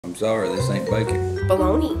I'm sorry, this ain't bacon.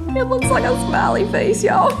 Bologna. It looks like a smiley face,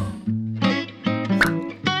 y'all.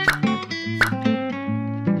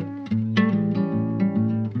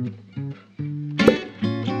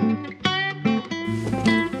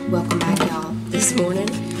 Welcome back, y'all. This morning,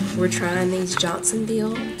 we're trying these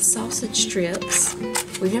Johnsonville sausage strips.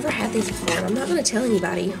 We've never had these before. I'm not going to tell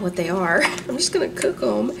anybody what they are. I'm just going to cook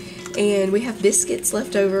them. And we have biscuits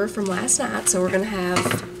left over from last night, so we're going to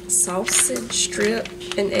have sausage strip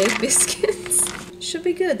and egg biscuits. Should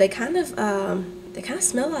be good. They kind of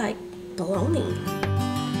smell like bologna.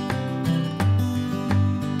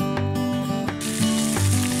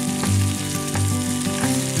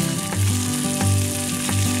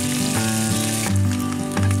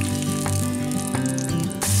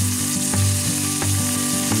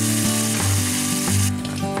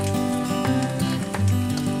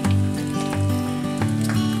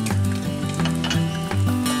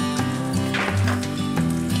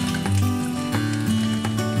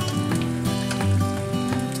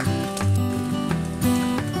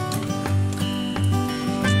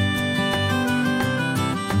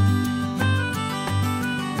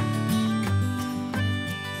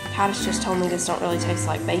 Titus just told me this don't really taste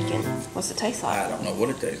like bacon. What's it taste like? I don't know what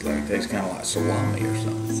it tastes like. It tastes kind of like salami or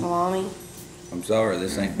something. Salami? I'm sorry,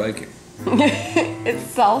 this ain't bacon. It's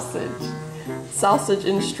sausage. Sausage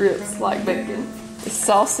in strips like bacon. It's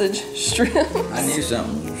sausage strips. I knew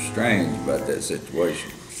something was strange about that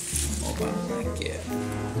situation. Oh my God.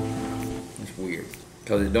 It's weird.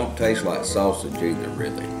 Because it don't taste like sausage either,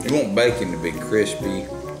 really. You want bacon to be crispy.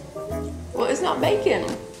 Well, it's not bacon.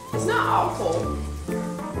 It's not awful.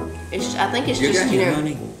 I think it's You just, got you your know.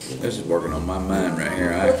 honey? This is working on my mind right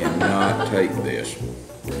here. I cannot take this.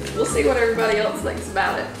 We'll see what everybody else thinks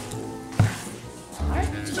about it.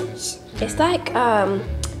 It's like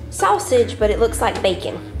sausage, but it looks like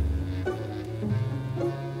bacon.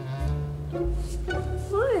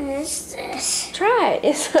 What is this? Try it.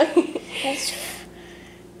 It's like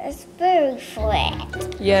It's very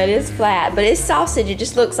flat. yeah, it is flat, but it's sausage. It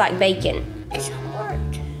just looks like bacon. It's hard.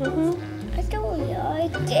 I don't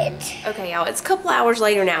like it. Okay, y'all, it's a couple hours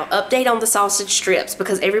later now. Update on the sausage strips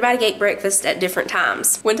because everybody ate breakfast at different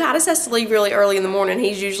times. When Titus has to leave really early in the morning,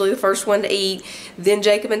 he's usually the first one to eat, then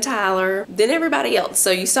Jacob and Tyler, then everybody else.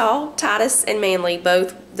 So you saw Titus and Manly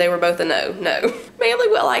they were both a no. Manly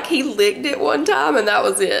went like he licked it one time and that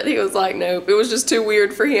was it. He was like, nope, it was just too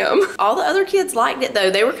weird for him. All the other kids liked it though.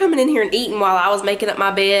 They were coming in here and eating while I was making up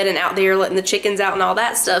my bed and out there letting the chickens out and all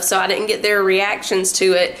that stuff, so I didn't get their reactions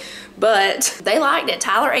to it. But they liked it.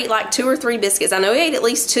 Tyler ate like 2 or 3 biscuits. I know he ate at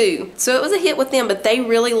least 2. So it was a hit with them, but they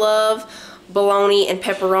really love bologna and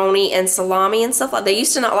pepperoni and salami and stuff like that. They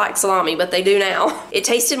used to not like salami, but they do now. It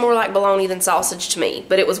tasted more like bologna than sausage to me,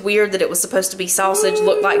 but it was weird that it was supposed to be sausage,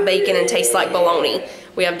 look like bacon, and taste like bologna.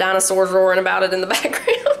 We have dinosaurs roaring about it in the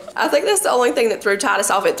background. I think that's the only thing that threw Titus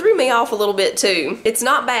off. It threw me off a little bit too. It's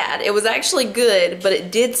not bad. It was actually good, but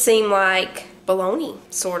it did seem like bologna,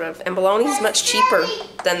 sort of. And bologna is much cheaper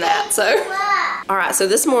than that, so. All right, so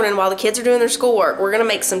this morning while the kids are doing their schoolwork, we're gonna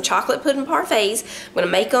make some chocolate pudding parfaits. I'm gonna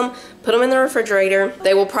make them, put them in the refrigerator.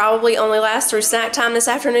 They will probably only last through snack time this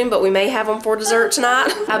afternoon, but we may have them for dessert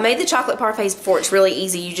tonight. I've made the chocolate parfaits before. It's really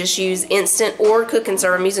easy. You just use instant or cook and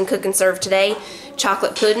serve. I'm using cook and serve today.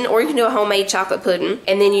 Chocolate pudding, or you can do a homemade chocolate pudding,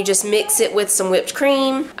 and then you just mix it with some whipped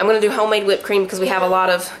cream. I'm gonna do homemade whipped cream because we have a lot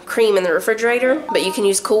of cream in the refrigerator, but you can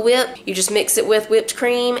use Cool Whip. You just mix it with whipped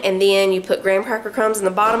cream, and then you put graham cracker crumbs in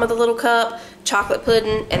the bottom of the little cup, chocolate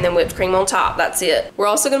pudding, and then whipped cream on top. That's it. We're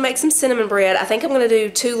also gonna make some cinnamon bread. I think I'm gonna do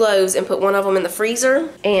 2 loaves and put one of them in the freezer.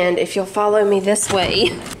 And if you'll follow me this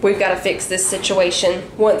way, we've got to fix this situation.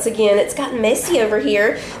 Once again, it's gotten messy over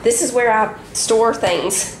here. This is where I store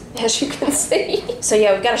things, as you can see. So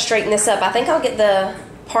yeah, we've got to straighten this up. I think I'll get the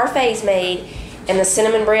parfaits made and the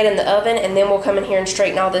cinnamon bread in the oven, and then we'll come in here and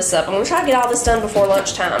straighten all this up. I'm gonna try to get all this done before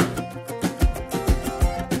lunchtime.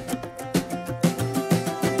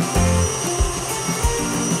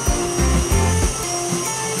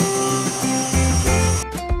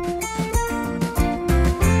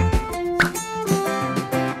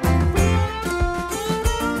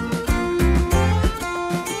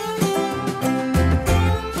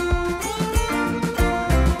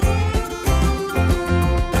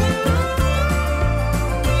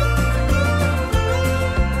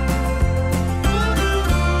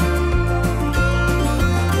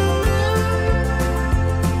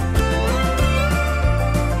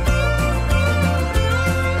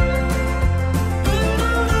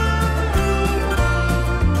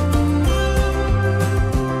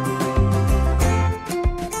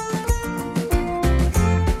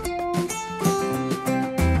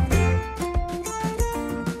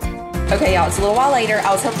 Okay, y'all, it's a little while later.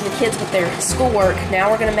 I was helping the kids with their schoolwork.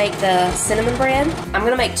 Now we're gonna make the cinnamon bread. I'm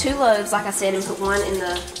gonna make 2 loaves, like I said, and put one in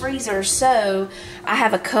the freezer. So I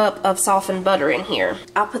have a cup of softened butter in here.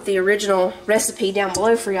 I'll put the original recipe down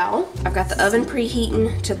below for y'all. I've got the oven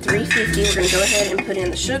preheating to 350. We're gonna go ahead and put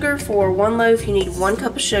in the sugar. For 1 loaf, you need 1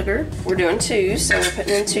 cup of sugar. We're doing 2, so we're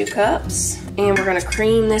putting in 2 cups. And we're gonna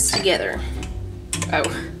cream this together. Oh,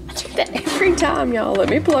 I do that every time, y'all. Let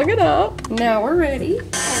me plug it up. Now we're ready.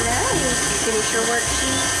 Hello. You finish your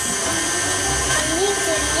worksheets? I need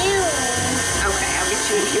a new one. Okay, I'll get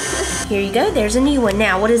you a new one. Here you go. There's a new one.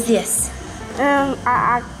 Now, what is this? An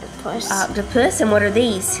octopus. Octopus. And what are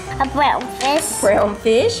these? A brown fish. Brown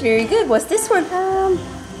fish. Very good. What's this one?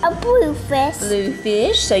 A blue fish. Blue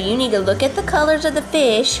fish. So you need to look at the colors of the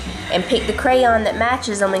fish and pick the crayon that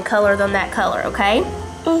matches them and color them that color, okay?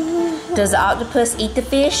 Mm-hmm. Does the octopus eat the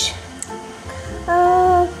fish?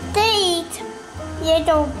 They eat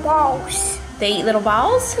little balls. They eat little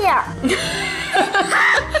balls? Yeah.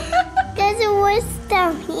 Because it was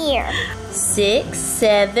down here. 6,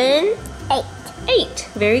 7, 8. 8.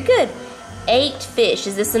 Very good. 8 fish.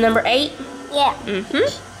 Is this the number 8? Yeah.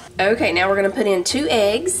 Mm-hmm. Okay, now we're gonna put in 2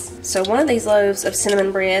 eggs. So one of these loaves of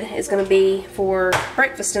cinnamon bread is gonna be for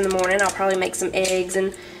breakfast in the morning. I'll probably make some eggs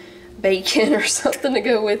and bacon or something to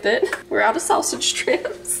go with it. We're out of sausage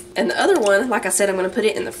strips. And the other one, like I said, I'm gonna put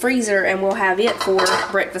it in the freezer and we'll have it for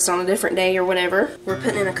breakfast on a different day or whatever. We're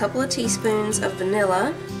putting in a couple of teaspoons of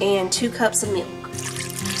vanilla and 2 cups of milk.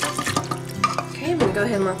 Okay, I'm gonna go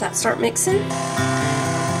ahead and let that start mixing.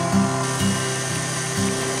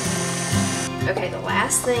 Okay, the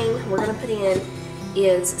last thing we're gonna put in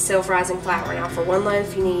is self-rising flour. Now for 1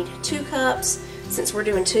 loaf you need 2 cups. Since we're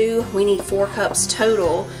doing 2, we need 4 cups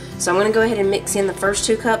total. So I'm gonna go ahead and mix in the first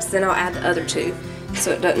 2 cups, then I'll add the other 2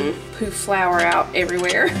 so it doesn't poof flour out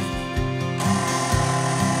everywhere.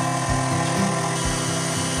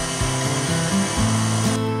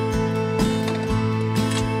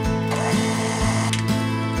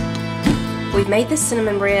 We've made this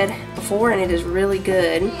cinnamon bread before and it is really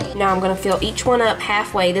good. Now I'm gonna fill each one up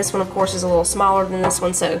halfway. This one of course is a little smaller than this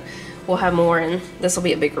one, so we'll have more and this will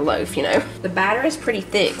be a bigger loaf, you know. The batter is pretty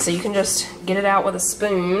thick, so you can just get it out with a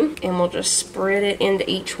spoon and we'll just spread it into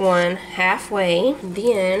each one halfway.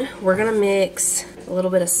 Then we're gonna mix a little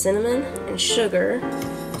bit of cinnamon and sugar.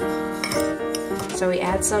 So we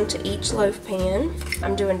add some to each loaf pan.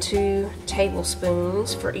 I'm doing 2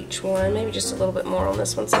 tablespoons for each one, maybe just a little bit more on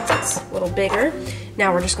this one since it's a little bigger.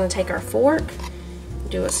 Now we're just gonna take our fork,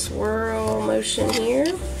 do a swirl motion here,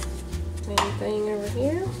 same thing over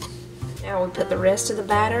here. Now we put the rest of the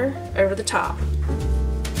batter over the top.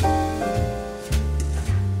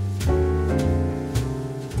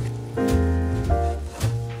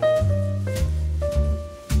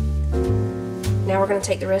 Now we're going to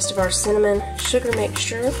take the rest of our cinnamon sugar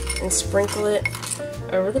mixture and sprinkle it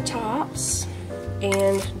over the tops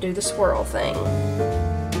and do the swirl thing.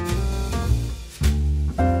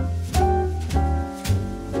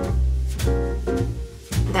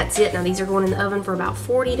 That's it. Now these are going in the oven for about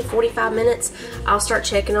 40 to 45 minutes. I'll start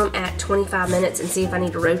checking them at 25 minutes and see if I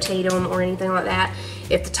need to rotate them or anything like that.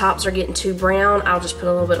 If the tops are getting too brown, I'll just put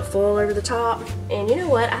a little bit of foil over the top. And you know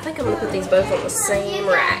what? I think I'm going to put these both on the same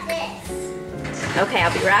rack. Okay,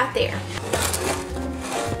 I'll be right there.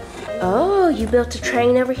 Oh, you built a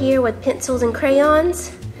train over here with pencils and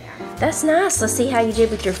crayons? That's nice. Let's see how you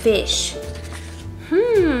did with your fish.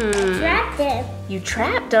 Trapped them. You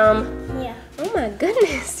trapped them? Yeah. Oh my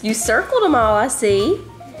goodness. You circled them all, I see.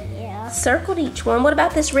 Yeah. Circled each one. What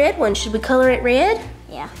about this red one? Should we color it red?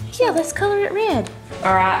 Yeah. Yeah, let's color it red.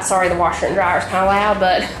 All right, sorry the washer and dryer is kind of loud,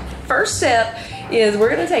 but first step is we're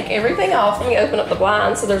gonna take everything off. Let me open up the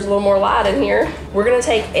blinds so there's a little more light in here. We're gonna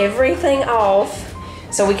take everything off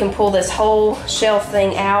so we can pull this whole shelf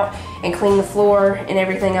thing out and clean the floor and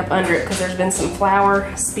everything up under it because there's been some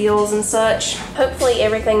flour spills and such. Hopefully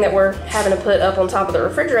everything that we're having to put up on top of the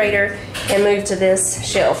refrigerator can move to this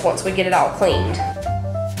shelf once we get it all cleaned.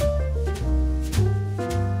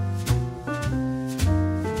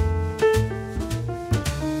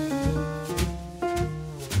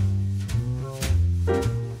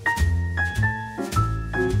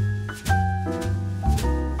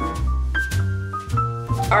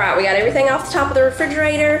 All right, we got everything off the top of the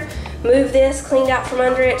refrigerator, moved this, cleaned out from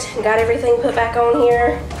under it, got everything put back on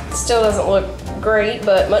here. Still doesn't look great,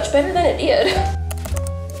 but much better than it did.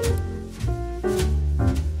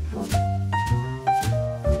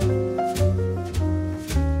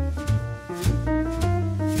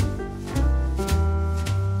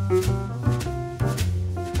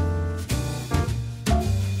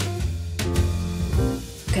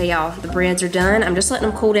 Okay, Okay, y'all, the breads are done. I'm just letting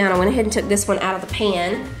them cool down. I went ahead and took this one out of the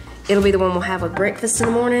pan. It'll be the one we'll have with breakfast in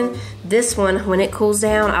the morning. This one, when it cools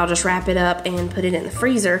down, I'll just wrap it up and put it in the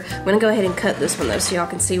freezer. I'm gonna go ahead and cut this one though so y'all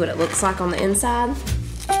can see what it looks like on the inside.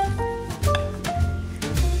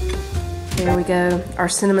 There we go, our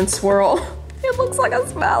cinnamon swirl. It looks like a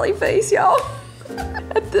smiley face, y'all.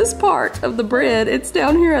 At this part of the bread, it's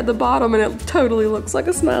down here at the bottom and it totally looks like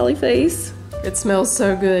a smiley face. It smells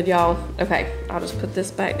so good, y'all. Okay, I'll just put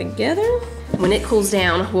this back together. When it cools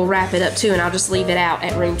down, we'll wrap it up too, and I'll just leave it out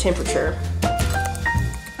at room temperature.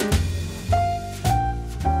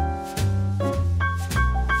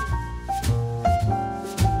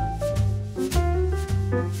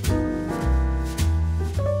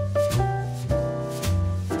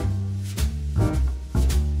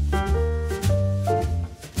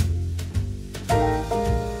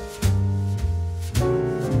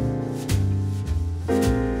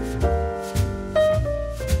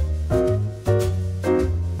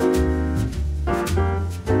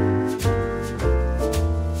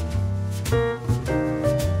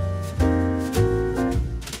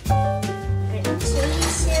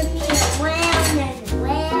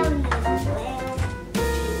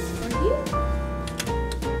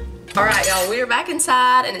 Alright y'all, we are back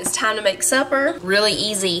inside and it's time to make supper. Really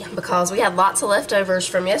easy because we had lots of leftovers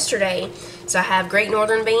from yesterday. So I have Great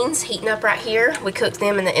Northern beans heating up right here. We cooked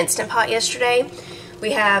them in the Instant Pot yesterday.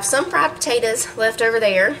 We have some fried potatoes left over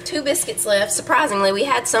there. 2 biscuits left. Surprisingly, we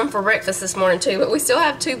had some for breakfast this morning too, but we still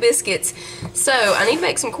have 2 biscuits. So I need to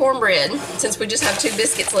make some cornbread since we just have 2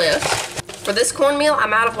 biscuits left. For this cornmeal,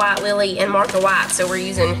 I'm out of White Lily and Martha White, so we're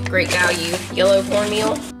using Great Value yellow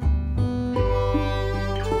cornmeal.